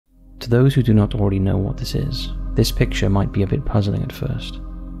those who do not already know what this is, this picture might be a bit puzzling at first.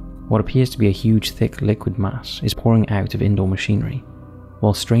 What appears to be a huge thick liquid mass is pouring out of indoor machinery,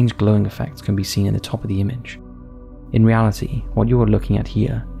 while strange glowing effects can be seen in the top of the image. In reality, what you are looking at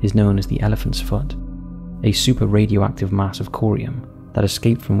here is known as the elephant's foot, a super-radioactive mass of corium that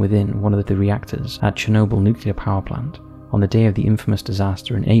escaped from within one of the reactors at Chernobyl Nuclear Power Plant on the day of the infamous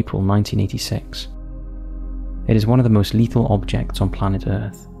disaster in April 1986. It is one of the most lethal objects on planet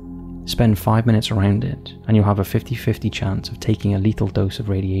Earth. Spend 5 minutes around it and you'll have a 50-50 chance of taking a lethal dose of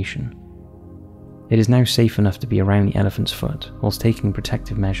radiation. It is now safe enough to be around the elephant's foot whilst taking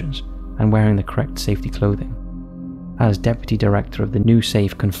protective measures and wearing the correct safety clothing. As Deputy Director of the new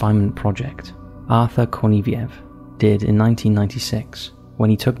Safe Confinement Project, Artur Korneyev did in 1996 when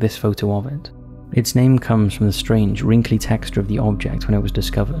he took this photo of it. Its name comes from the strange, wrinkly texture of the object when it was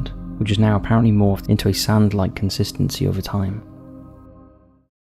discovered, which is now apparently morphed into a sand-like consistency over time.